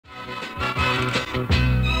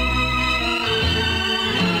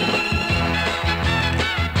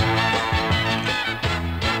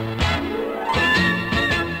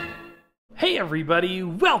everybody,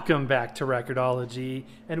 welcome back to Record-ology,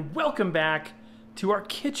 and welcome back to our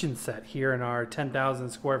kitchen set here in our 10,000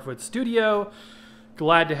 square foot studio.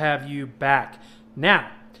 Glad to have you back. Now,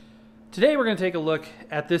 today we're going to take a look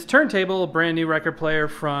at this turntable, a brand new record player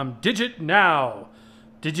from Digitnow.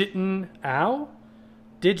 Digitnow?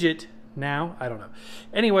 Digitnow? I don't know.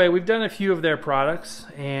 Anyway, we've done a few of their products,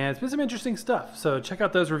 and it's been some interesting stuff. So check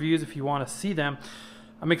out those reviews if you want to see them.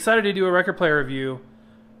 I'm excited to do a record player review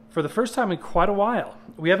for the first time in quite a while.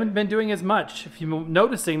 We haven't been doing as much. If you're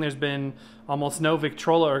noticing, there's been almost no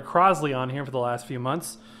Victrola or Crosley on here for the last few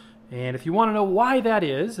months. And if you want to know why that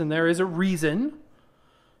is, and there is a reason,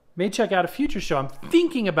 may check out a future show I'm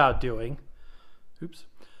thinking about doing.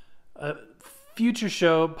 A future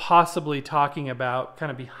show possibly talking about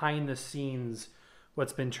kind of behind the scenes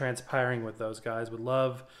what's been transpiring with those guys. Would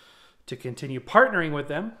love to continue partnering with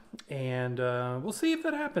them, and we'll see if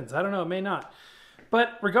that happens. I don't know, it may not.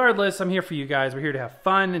 But regardless, I'm here for you guys. We're here to have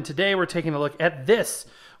fun, and today we're taking a look at this,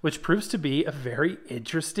 which proves to be a very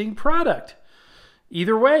interesting product.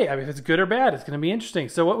 Either way, I mean, if it's good or bad, it's going to be interesting.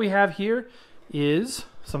 So what we have here is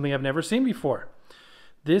something I've never seen before.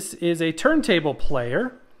 This is a turntable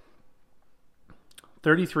player,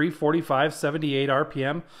 33, 45, 78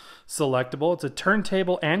 RPM selectable. It's a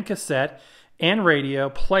turntable and cassette and radio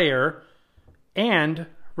player and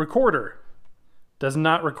recorder. Does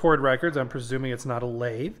not record records. I'm presuming it's not a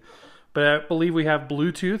lathe, but I believe we have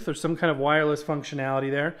Bluetooth or some kind of wireless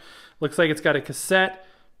functionality there. Looks like it's got a cassette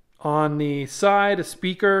on the side, a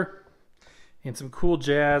speaker, and some cool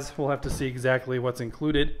jazz. We'll have to see exactly what's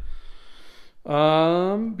included.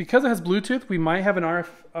 Because it has Bluetooth, we might have an an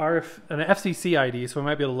FCC ID, so we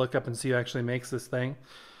might be able to look up and see who actually makes this thing.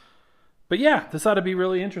 But yeah, this ought to be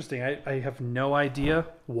really interesting. I have no idea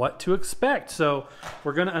what to expect. So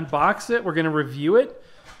we're going to unbox it. We're going to review it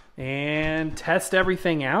and test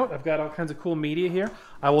everything out. I've got all kinds of cool media here.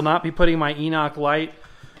 I will not be putting my Enoch Light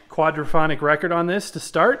quadraphonic record on this to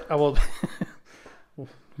start. I will.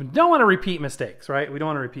 We don't want to repeat mistakes, right? We don't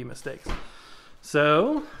want to repeat mistakes.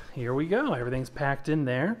 So here we go. Everything's packed in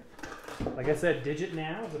there. Like I said,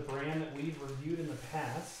 Digitnow is a brand that we've reviewed in the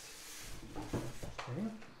past. Okay.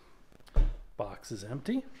 Box is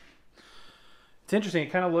empty. It's interesting.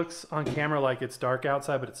 It kind of looks on camera like it's dark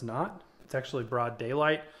outside, but it's not. It's actually broad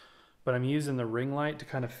daylight, but I'm using the ring light to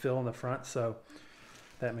kind of fill in the front, so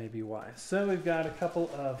that may be why. So we've got a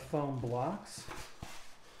couple of foam blocks.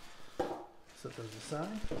 Set those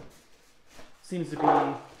aside. Seems to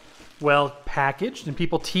be well packaged, and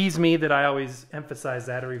people tease me that I always emphasize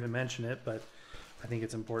that or even mention it, but I think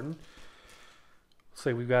it's important.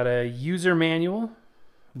 So we've got a user manual.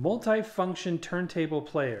 Multi-function turntable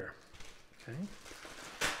player. Okay.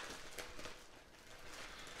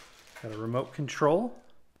 Got a remote control.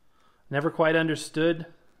 Never quite understood.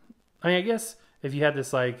 I mean, I guess if you had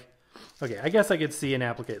this like, okay, I guess I could see an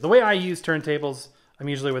application. The way I use turntables, I'm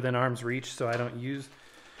usually within arm's reach, so I don't use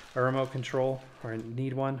a remote control or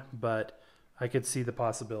need one, but I could see the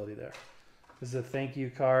possibility there. This is a thank you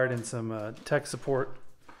card and some tech support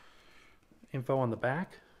info on the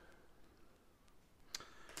back.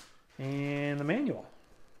 And the manual.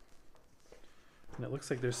 And it looks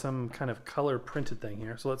like there's some kind of color printed thing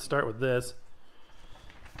here. So let's start with this.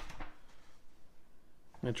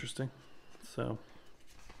 Interesting. So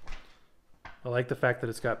I like the fact that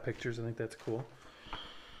it's got pictures. I think that's cool.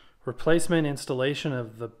 Replacement installation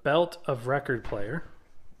of the belt of record player.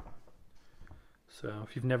 So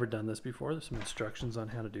if you've never done this before, there's some instructions on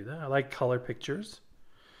how to do that. I like color pictures.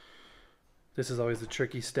 This is always the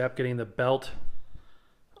tricky step, getting the belt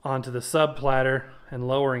onto the sub platter and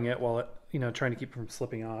lowering it while it, trying to keep it from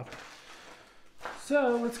slipping off.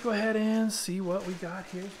 So let's go ahead and see what we got.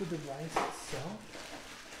 Here's the device itself.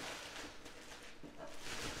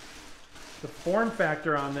 The form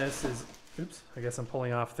factor on this is, oops, I guess I'm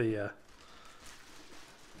pulling off the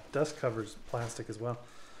dust covers plastic as well.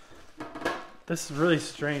 This is really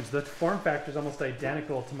strange. The form factor is almost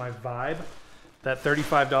identical to my Vibe, that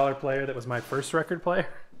 $35 player that was my first record player.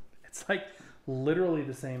 It's like literally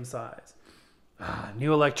the same size.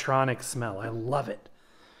 New electronic smell. I love it.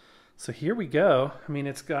 So here we go. I mean,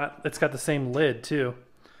 it's got the same lid too.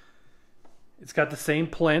 It's got the same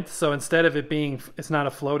plinth. So instead of it being, it's not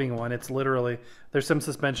a floating one. It's literally, there's some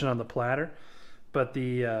suspension on the platter, but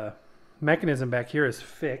the mechanism back here is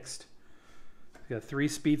fixed. It's got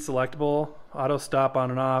 3-speed selectable, auto stop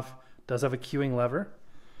on and off. Does have a queuing lever.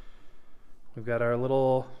 We've got our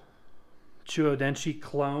little Chuo-Denshi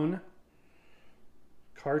clone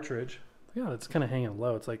cartridge. Yeah, it's kind of hanging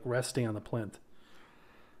low. It's like resting on the plinth.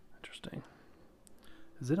 Interesting.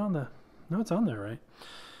 Is it on the... No, it's on there, right?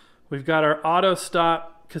 We've got our auto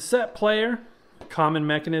stop cassette player. common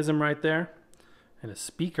mechanism right there, and a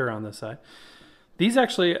speaker on the side. These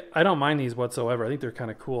actually, I don't mind these whatsoever. I think they're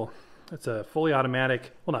kind of cool. It's a fully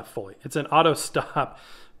automatic, well, not fully, it's an auto stop,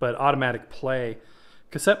 but automatic play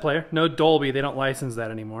cassette player. No Dolby, they don't license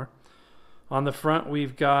that anymore. On the front,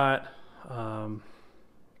 we've got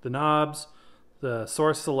the knobs, the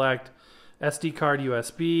source select, SD card,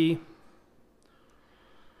 USB.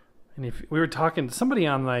 And if we were talking, somebody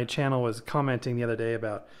on my channel was commenting the other day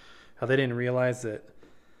about how they didn't realize that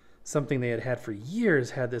something they had for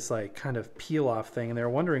years had this like kind of peel off thing, and they were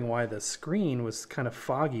wondering why the screen was kind of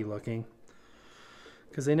foggy looking,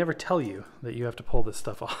 because they never tell you that you have to pull this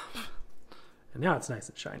stuff off. And now it's nice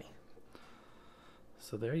and shiny.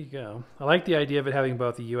 So there you go. I like the idea of it having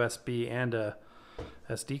both a USB and a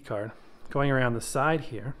SD card. Going around the side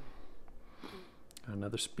here, got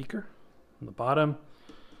another speaker. On the bottom,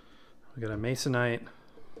 we got a Masonite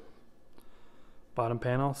bottom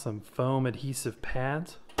panel, some foam adhesive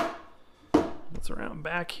pads. What's around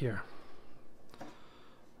back here?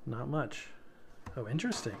 Not much. Oh,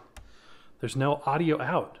 interesting. There's no audio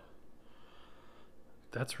out.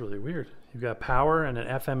 That's really weird. You've got power and an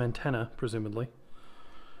FM antenna, presumably.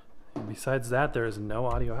 And besides that, there is no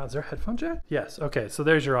audio out. Is there a headphone jack? Yes. Okay, so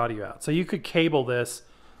there's your audio out. So you could cable this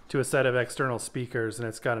to a set of external speakers, and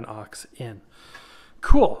it's got an aux in.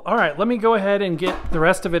 Cool. All right, let me go ahead and get the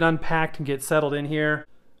rest of it unpacked and get settled in here,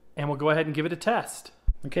 and we'll go ahead and give it a test.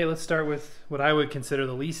 Okay, let's start with what I would consider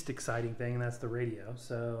the least exciting thing, and that's the radio.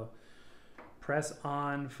 So press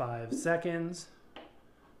on 5 seconds.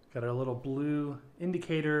 Got our little blue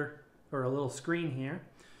indicator, or a little screen here.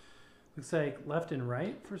 Looks like left and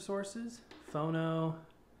right for sources. Phono.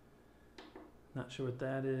 Not sure what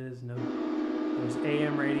that is. No. There's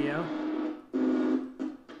AM radio.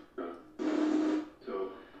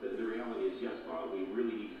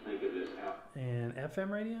 And FM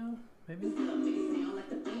radio, maybe?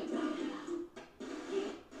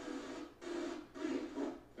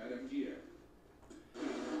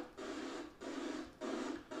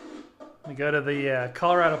 We go to the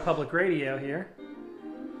Colorado Public Radio here.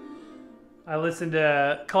 I listen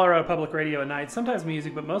to Colorado Public Radio at night, sometimes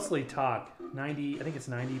music, but mostly talk. 90, I think it's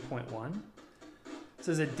 90.1. This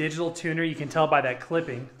is a digital tuner. You can tell by that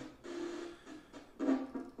clipping,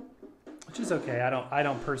 which is okay. I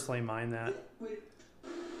don't personally mind that.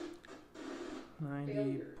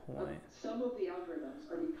 90 point. Some of the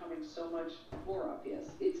algorithms are becoming so much more obvious.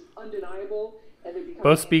 It's undeniable, and they're becoming.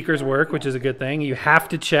 Both speakers work, which is a good thing. You have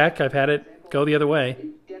to check. I've had it go the other way.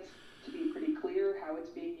 It gets to be pretty clear how it's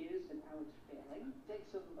being used and how it's failing. Thanks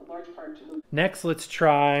a large part to the. Next, let's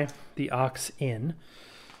try the aux in.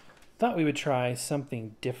 Thought we would try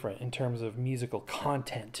something different in terms of musical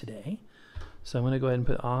content today. So I'm going to go ahead and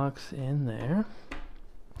put aux in there.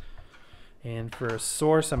 And for a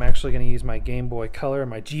source, I'm actually going to use my Game Boy Color,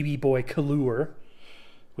 my GB Boy Color,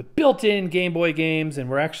 with built-in Game Boy games, and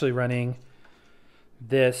we're actually running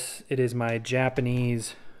this. It is my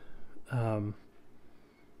Japanese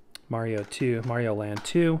Mario Land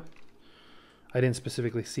 2. I didn't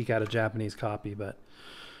specifically seek out a Japanese copy, but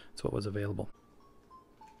it's what was available.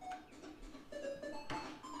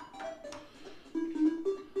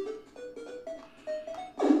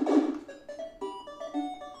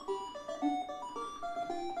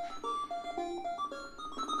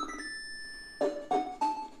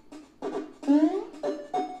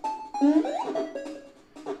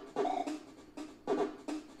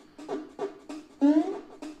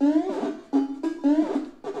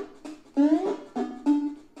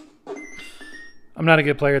 I'm not a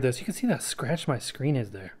good player at this. You can see that scratch my screen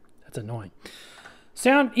is there. That's annoying.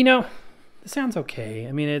 Sound, you know, the sound's okay.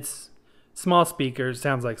 I mean, it's small speakers.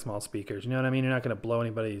 Sounds like small speakers. You know what I mean? You're not going to blow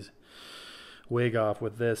anybody's wig off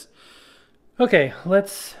with this. Okay,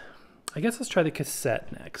 I guess let's try the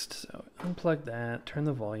cassette next. So unplug that, turn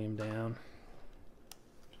the volume down.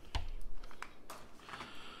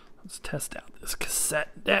 Let's test out this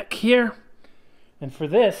cassette deck here. And for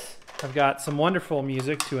this, I've got some wonderful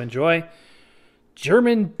music to enjoy.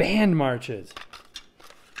 German band marches.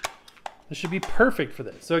 This should be perfect for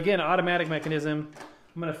this. So again, automatic mechanism.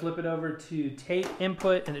 I'm going to flip it over to tape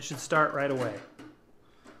input, and it should start right away.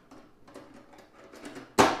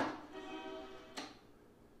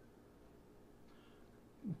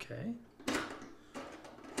 Okay.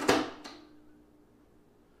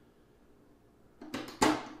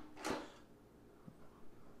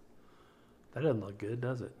 That doesn't look good,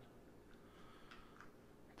 does it?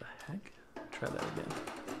 What the heck? Try that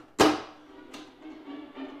again.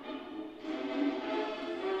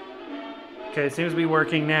 Okay, it seems to be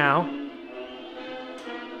working now.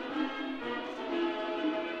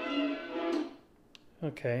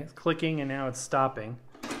 Okay. Okay, it's clicking and now it's stopping.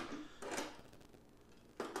 It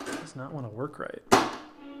does not want to work right.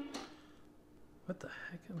 What the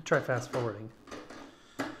heck? Let me try fast forwarding.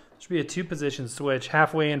 Should be a 2-position switch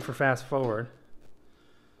halfway in for fast forward,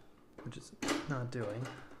 which is not doing.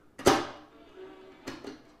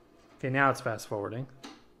 Okay, now it's fast forwarding.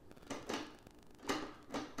 Come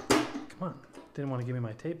on, didn't want to give me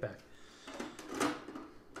my tape back.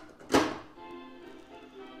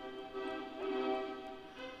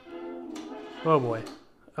 Oh boy.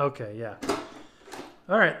 Okay, yeah.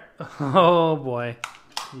 All right. Oh boy.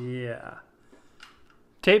 Yeah.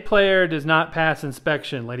 Tape player does not pass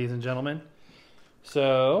inspection, ladies and gentlemen.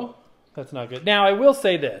 So, that's not good. Now, I will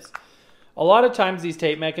say this. A lot of times these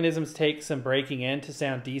tape mechanisms take some breaking in to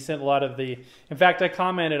sound decent. In fact, I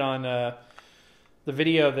commented on the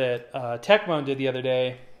video that Techmoan did the other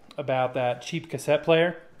day about that cheap cassette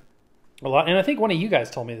player. And I think one of you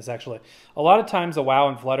guys told me this actually. A lot of times the wow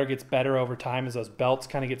and flutter gets better over time as those belts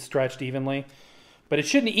kind of get stretched evenly. But it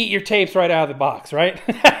shouldn't eat your tapes right out of the box, right?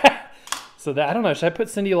 So I don't know, should I put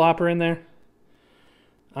Cyndi Lauper in there?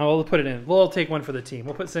 Oh, we'll put it in. We'll take one for the team.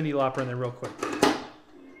 We'll put Cyndi Lauper in there real quick.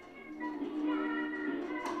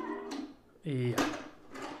 Yeah.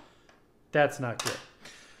 That's not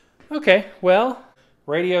good. Okay, well,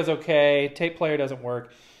 radio's okay. Tape player doesn't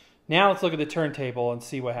work. Now let's look at the turntable and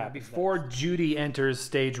see what happens. Before Judy enters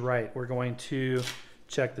stage right, we're going to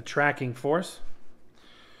check the tracking force.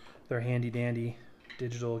 Their handy dandy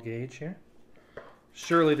digital gauge here.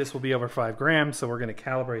 Surely this will be over 5 grams, so we're going to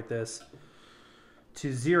calibrate this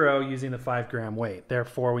to 0 using the 5 gram weight.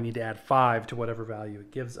 Therefore, we need to add 5 to whatever value it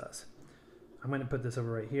gives us. I'm going to put this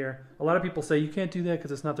over right here. A lot of people say you can't do that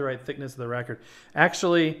because it's not the right thickness of the record.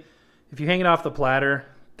 Actually, if you hang it off the platter,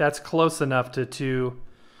 that's close enough to 2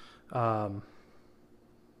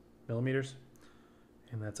 millimeters,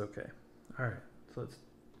 and that's okay. All right, so let's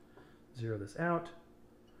zero this out.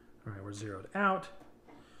 All right, we're zeroed out.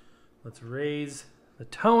 Let's raise the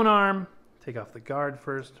tone arm. Take off the guard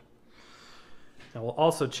first. Now we'll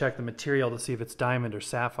also check the material to see if it's diamond or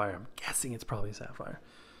sapphire. I'm guessing it's probably sapphire.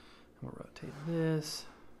 And we'll rotate this.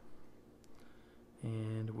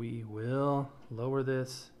 And we will lower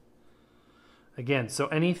this. Again, so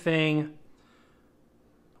anything,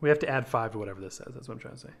 we have to add 5 to whatever this says. That's what I'm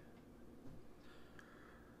trying to say.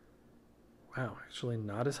 Wow, actually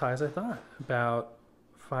not as high as I thought. About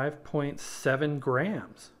 5.7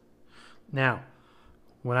 grams. Now,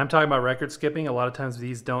 when I'm talking about record skipping, a lot of times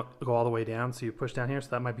these don't go all the way down, so you push down here, so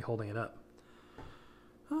that might be holding it up.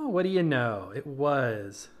 Oh, what do you know? It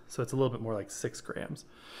was. So it's a little bit more like 6 grams.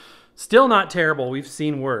 Still not terrible. We've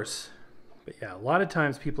seen worse. But yeah, a lot of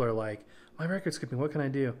times people are like, my record skipping, what can I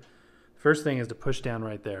do? First thing is to push down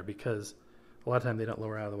right there because a lot of times they don't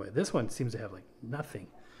lower out of the way. This one seems to have like nothing.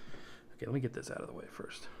 Okay, let me get this out of the way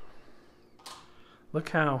first. Look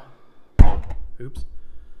how, oops.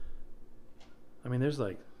 I mean, there's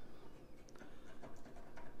like,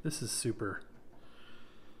 this is super,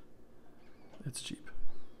 it's cheap.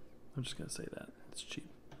 I'm just going to say that. It's cheap.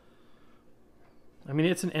 I mean,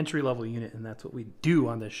 it's an entry-level unit, and that's what we do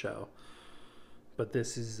on this show. But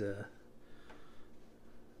this is,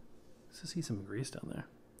 let's see some grease down there.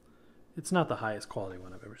 It's not the highest quality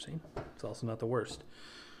one I've ever seen. It's also not the worst.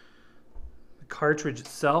 The cartridge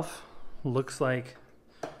itself looks like,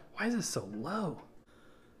 why is this so low?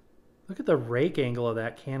 Look at the rake angle of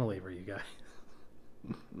that cantilever, you guys.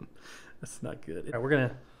 That's not good. All right, we're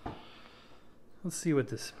gonna, let's see what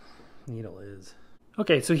this needle is.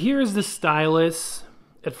 Okay, so here's the stylus.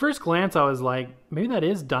 At first glance, I was like, maybe that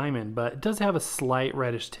is diamond, but it does have a slight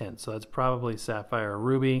reddish tint, so that's probably sapphire or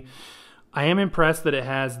ruby. I am impressed that it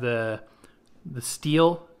has the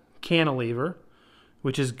steel cantilever,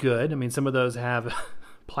 which is good. I mean, some of those have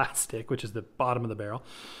plastic, which is the bottom of the barrel.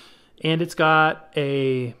 And it's got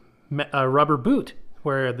a rubber boot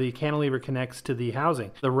where the cantilever connects to the housing.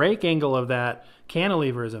 The rake angle of that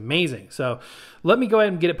cantilever is amazing. So let me go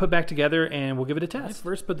ahead and get it put back together and we'll give it a test.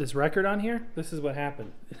 When I first put this record on here, this is what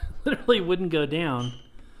happened. It literally wouldn't go down.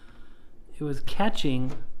 It was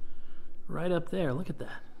catching right up there. Look at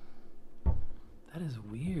that. That is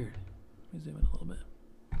weird. Let me zoom in a little bit.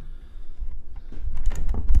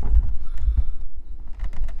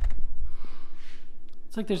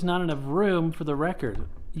 It's like there's not enough room for the record.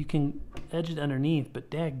 You can edge it underneath, but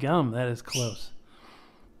dadgum, that is close.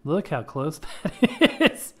 Look how close that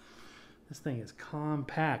is. This thing is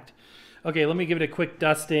compact. Okay, let me give it a quick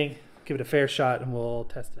dusting, give it a fair shot, and we'll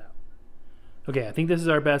test it out. Okay, I think this is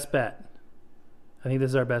our best bet.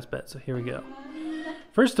 So here we go.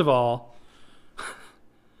 First of all,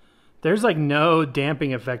 there's like no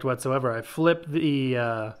damping effect whatsoever. I flipped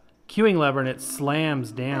the queuing lever and it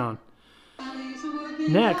slams down.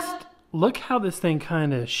 Next, look how this thing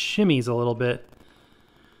kind of shimmies a little bit.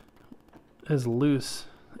 It's loose.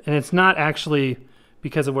 And it's not actually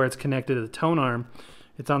because of where it's connected to the tone arm.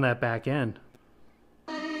 It's on that back end.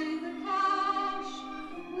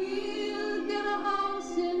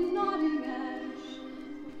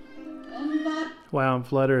 Wow and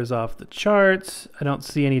flutter is off the charts. I don't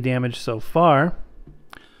see any damage so far.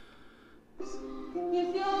 If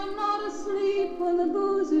you're not asleep when the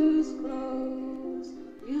boozers close,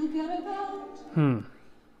 you get about.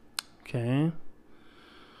 Okay.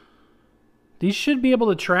 These should be able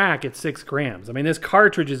to track at 6 grams. I mean, this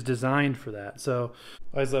cartridge is designed for that. So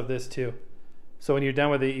I always love this too. So when you're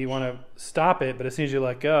done with it, you want to stop it, but as soon as you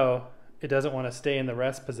let go, it doesn't want to stay in the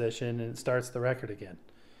rest position and it starts the record again.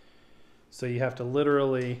 So you have to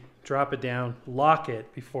literally drop it down, lock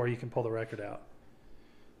it before you can pull the record out.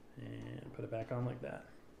 And put it back on like that.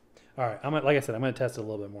 All right, like I said, I'm going to test it a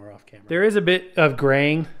little bit more off camera. There is a bit of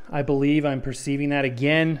graying. I believe I'm perceiving that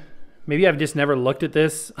again. Maybe I've just never looked at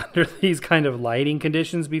this under these kind of lighting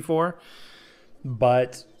conditions before.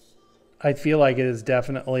 But I feel like it is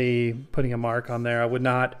definitely putting a mark on there. I would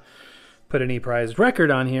not put any prized record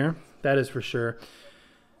on here. That is for sure.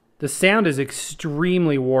 The sound is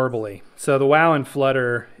extremely warbly. So the wow and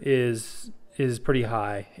flutter is pretty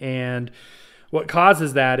high. And what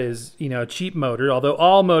causes that is, you know, a cheap motor, although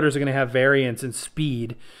all motors are going to have variance in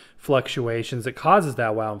speed fluctuations that causes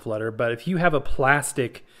that wow and flutter. But if you have a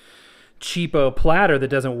plastic cheapo platter that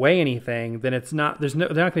doesn't weigh anything, then there's not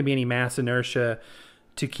going to be any mass inertia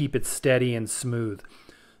to keep it steady and smooth.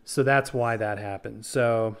 So that's why that happens.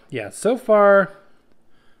 So yeah, so far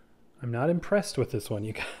I'm not impressed with this one,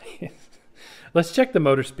 you guys. Let's check the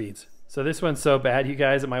motor speeds. So this one's so bad, you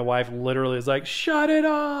guys, that my wife literally is like, shut it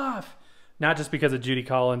off. Not just because of Judy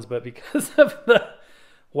Collins, but because of the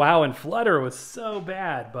wow and flutter was so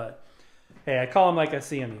bad. But hey, I call them like I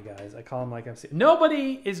see them, you guys. I call them like I see them.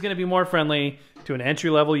 Nobody is going to be more friendly to an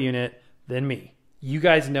entry-level unit than me. You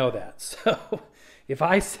guys know that. So if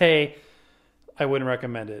I say I wouldn't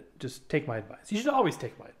recommend it, just take my advice. You should always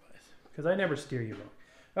take my advice because I never steer you wrong.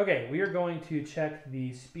 Okay, we are going to check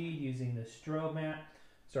the speed using the strobe mat,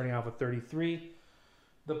 starting off with 33.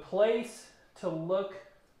 The place to look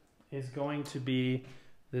is going to be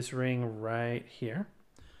this ring right here.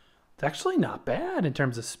 It's actually not bad in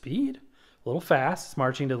terms of speed. A little fast. It's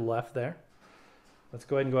marching to the left there. Let's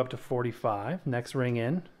go ahead and go up to 45. Next ring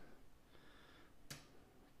in.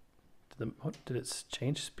 Did it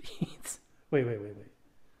change speeds? Wait.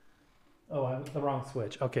 Oh, the wrong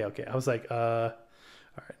switch. Okay. I was like,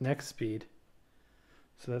 all right, next speed.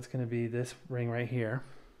 So that's going to be this ring right here.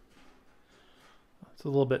 It's a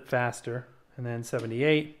little bit faster. And then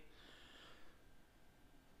 78.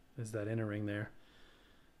 Is that inner ring there.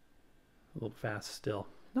 A little fast still.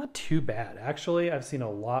 Not too bad. Actually, I've seen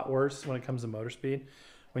a lot worse when it comes to motor speed.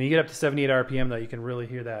 When you get up to 78 RPM, though, you can really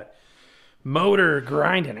hear that motor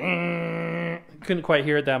grinding. Couldn't quite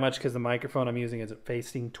hear it that much because the microphone I'm using is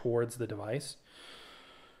facing towards the device.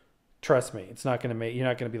 Trust me, it's not going to make, you're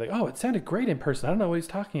not going to be like, oh, it sounded great in person. I don't know what he's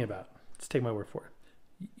talking about. Just take my word for it.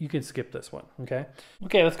 You can skip this one, okay?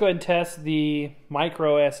 Okay, let's go ahead and test the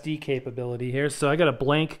micro SD capability here. So I got a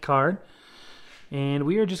blank card, and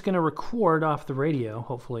we are just going to record off the radio,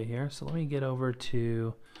 hopefully here. So let me get over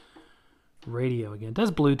to radio again. It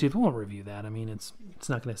does Bluetooth. We won't review that. I mean, it's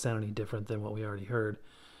not going to sound any different than what we already heard.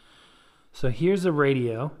 So here's the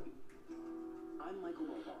radio.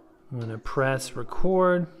 I'm going to press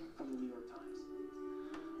record.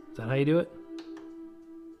 Is that how you do it?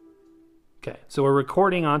 Okay, so we're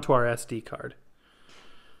recording onto our SD card.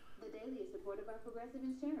 The Daily is supported by Progressive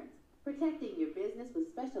Insurance, protecting your business with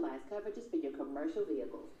specialized coverages for your commercial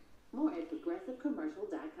vehicles. More at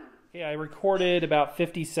progressivecommercial.com. Okay, I recorded about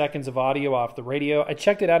 50 seconds of audio off the radio. I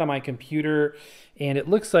checked it out on my computer, and it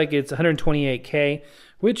looks like it's 128K,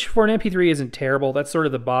 which for an MP3 isn't terrible. That's sort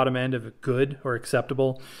of the bottom end of good or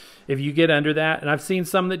acceptable. If you get under that, and I've seen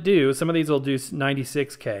some that do, some of these will do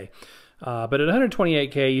 96K. But at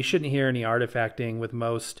 128K, you shouldn't hear any artifacting with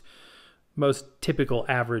most typical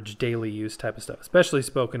average daily use type of stuff, especially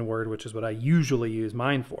spoken word, which is what I usually use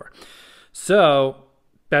mine for. So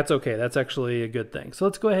that's okay. That's actually a good thing. So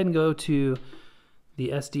let's go ahead and go to the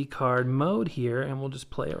SD card mode here, and we'll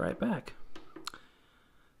just play it right back.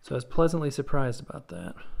 So I was pleasantly surprised about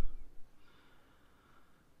that.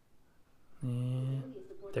 And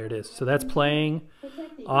there it is. So that's playing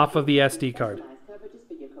off of the SD card.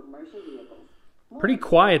 Pretty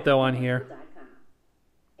quiet though on here.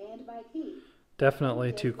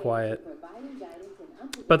 Definitely too quiet.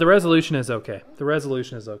 But the resolution is okay. The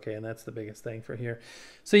resolution is okay, and that's the biggest thing for here.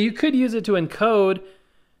 So you could use it to encode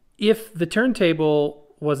if the turntable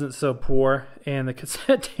wasn't so poor and the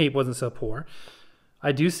cassette tape wasn't so poor.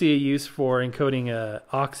 I do see a use for encoding a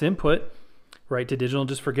aux input right to digital.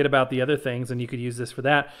 Just forget about the other things, and you could use this for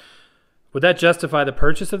that. Would that justify the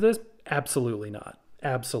purchase of this? Absolutely not.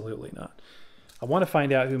 Absolutely not. I want to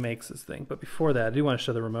find out who makes this thing, but before that, I do want to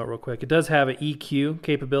show the remote real quick. It does have an EQ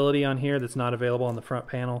capability on here that's not available on the front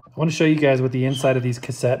panel. I want to show you guys what the inside of these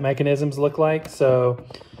cassette mechanisms look like. So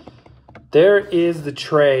there is the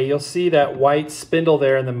tray. You'll see that white spindle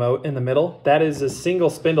there in the middle. That is a single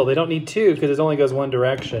spindle. They don't need two because it only goes one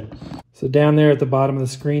direction. So down there at the bottom of the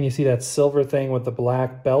screen, you see that silver thing with the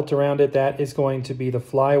black belt around it. That is going to be the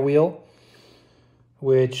flywheel,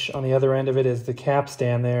 which on the other end of it is the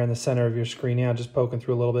capstan there in the center of your screen. Now just poking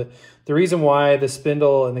through a little bit. The reason why the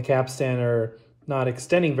spindle and the capstan are not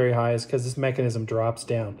extending very high is because this mechanism drops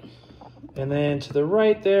down. And then to the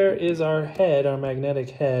right there is our head, our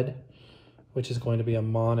magnetic head, which is going to be a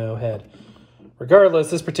mono head.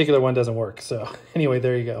 Regardless, this particular one doesn't work. So anyway,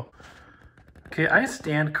 there you go. Okay, I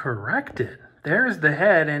stand corrected. There's the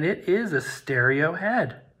head, and it is a stereo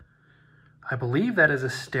head. I believe that is a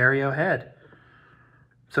stereo head.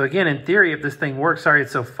 So again, in theory, if this thing works, sorry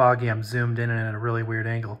it's so foggy, I'm zoomed in and at a really weird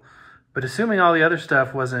angle. But assuming all the other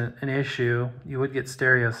stuff wasn't an issue, you would get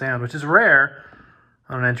stereo sound, which is rare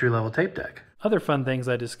on an entry-level tape deck. Other fun things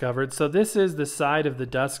I discovered. So this is the side of the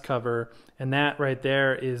dust cover, and that right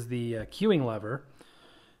there is the cueing lever,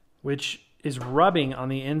 which is rubbing on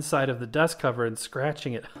the inside of the dust cover and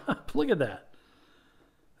scratching it up. Look at that.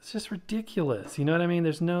 It's just ridiculous. You know what I mean?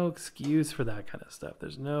 There's no excuse for that kind of stuff.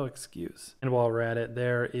 There's no excuse. And while we're at it,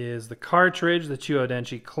 there is the cartridge, the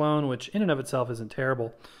Chuo-Denshi clone, which in and of itself isn't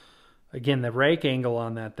terrible. Again, the rake angle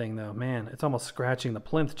on that thing, though, man, it's almost scratching the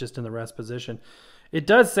plinth just in the rest position. It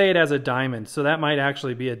does say it has a diamond, so that might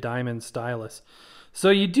actually be a diamond stylus. So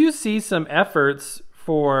you do see some efforts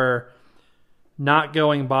for not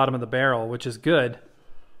going bottom of the barrel, which is good.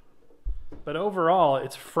 But overall,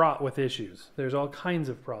 it's fraught with issues. There's all kinds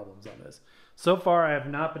of problems on this. So far, I have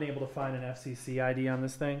not been able to find an FCC ID on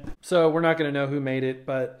this thing. So we're not going to know who made it,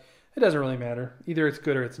 but it doesn't really matter. Either it's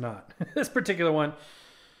good or it's not. This particular one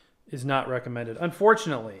is not recommended.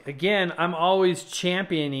 Unfortunately, again, I'm always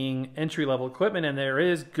championing entry-level equipment, and there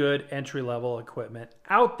is good entry-level equipment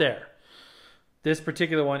out there. This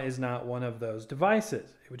particular one is not one of those devices.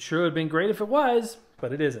 It would sure have been great if it was,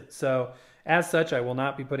 but it isn't. So as such, I will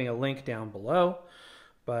not be putting a link down below,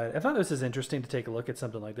 but I thought this is interesting to take a look at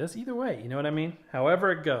something like this. Either way, you know what I mean?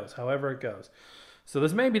 However it goes, however it goes. So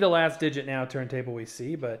this may be the last Digitnow turntable we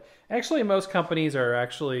see, but actually most companies are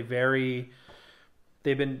actually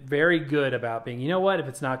they've been very good about being, you know what, if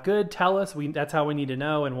it's not good, tell us. That's how we need to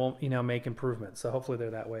know, and we'll, make improvements. So hopefully they're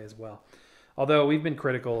that way as well. Although we've been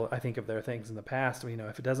critical, I think, of their things in the past.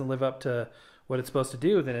 If it doesn't live up to what it's supposed to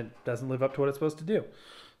do, then it doesn't live up to what it's supposed to do.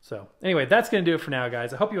 So anyway, that's going to do it for now,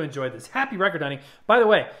 guys. I hope you enjoyed this. Happy record hunting. By the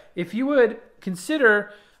way, if you would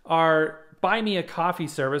consider our Buy Me a Coffee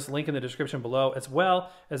service, link in the description below, as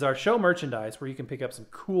well as our show merchandise, where you can pick up some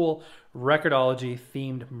cool Record-ology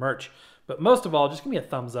themed merch. But most of all, just give me a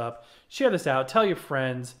thumbs up, share this out, tell your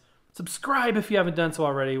friends, subscribe if you haven't done so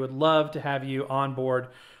already. Would love to have you on board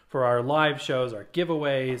for our live shows, our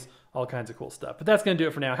giveaways, all kinds of cool stuff. But that's going to do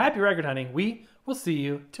it for now. Happy record hunting. We will see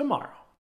you tomorrow.